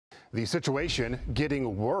The situation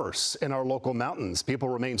getting worse in our local mountains. People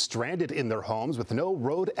remain stranded in their homes with no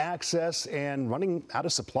road access and running out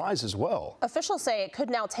of supplies as well. Officials say it could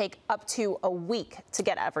now take up to a week to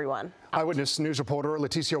get everyone out. Eyewitness News reporter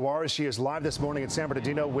Leticia Juarez, she is live this morning in San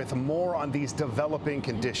Bernardino with more on these developing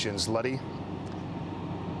conditions. Letty.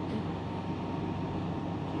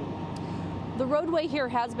 The roadway here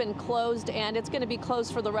has been closed, and it's going to be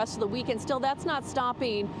closed for the rest of the week. And still, that's not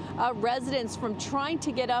stopping residents from trying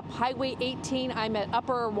to get up Highway 18. I'm at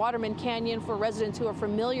Upper Waterman Canyon for residents who are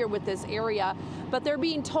familiar with this area. But they're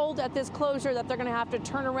being told at this closure that they're going to have to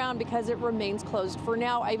turn around because it remains closed for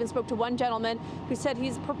now. I even spoke to one gentleman who said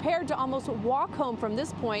he's prepared to almost walk home from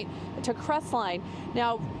this point to Crestline.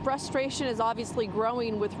 Now, frustration is obviously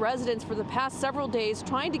growing with residents for the past several days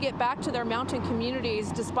trying to get back to their mountain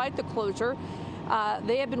communities despite the closure.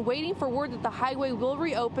 They have been waiting for word that the highway will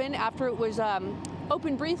reopen after it was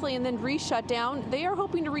open briefly and then re-shut down. They are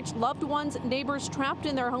hoping to reach loved ones, neighbors trapped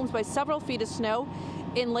in their homes by several feet of snow.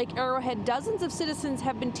 In Lake Arrowhead, dozens of citizens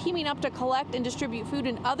have been teaming up to collect and distribute food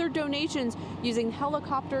and other donations using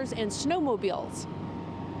helicopters and snowmobiles.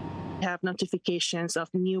 We have notifications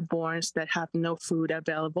of newborns that have no food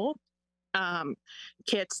available,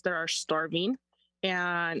 kids that are starving,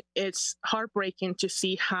 and it's heartbreaking to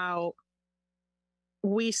see how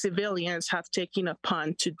we civilians have taken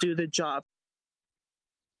upon to do the job.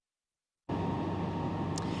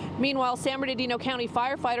 Meanwhile, San Bernardino County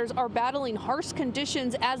firefighters are battling harsh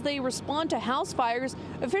conditions as they respond to house fires.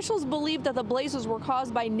 Officials believe that the blazes were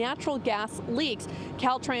caused by natural gas leaks.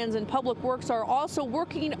 Caltrans and Public Works are also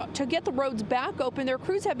working to get the roads back open. Their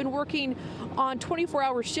crews have been working on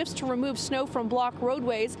 24-hour shifts to remove snow from blocked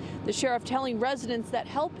roadways. The sheriff telling residents that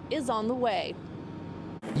help is on the way.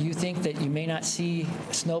 You think that you may not see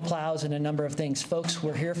snow plows and a number of things. Folks,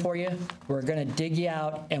 we're here for you. We're going to dig you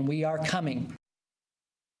out, and we are coming.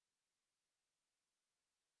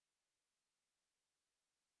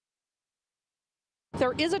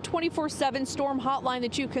 There is a 24/7 storm hotline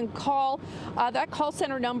that you can call. That call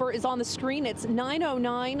center number is on the screen. It's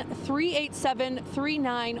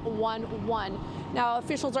 909-387-3911. Now,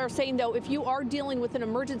 officials are saying, though, if you are dealing with an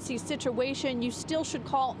emergency situation, you still should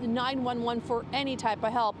call 911 for any type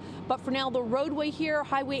of help. But for now, the roadway here,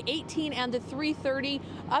 Highway 18 and the 330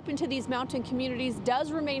 up into these mountain communities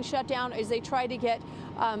does remain shut down as they try to get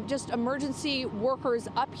just emergency workers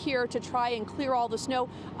up here to try and clear all the snow.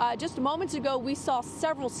 Just moments ago, we saw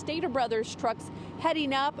several Stater Brothers trucks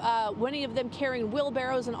heading up, many of them carrying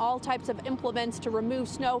wheelbarrows and all types of implements to remove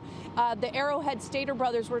snow. The Arrowhead Stater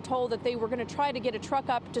Brothers were told that they were going to try to get a truck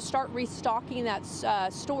up to start restocking that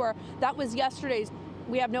store. That was yesterday's.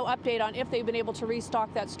 We have no update on if they've been able to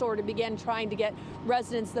restock that store to begin trying to get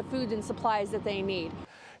residents the food and supplies that they need.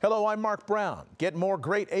 Hello, I'm Mark Brown. Get more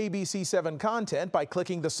great ABC7 content by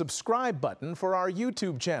clicking the subscribe button for our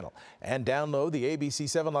YouTube channel and download the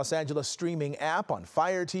ABC7 Los Angeles streaming app on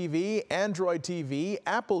Fire TV, Android TV,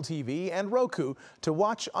 Apple TV, and Roku to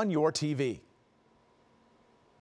watch on your TV.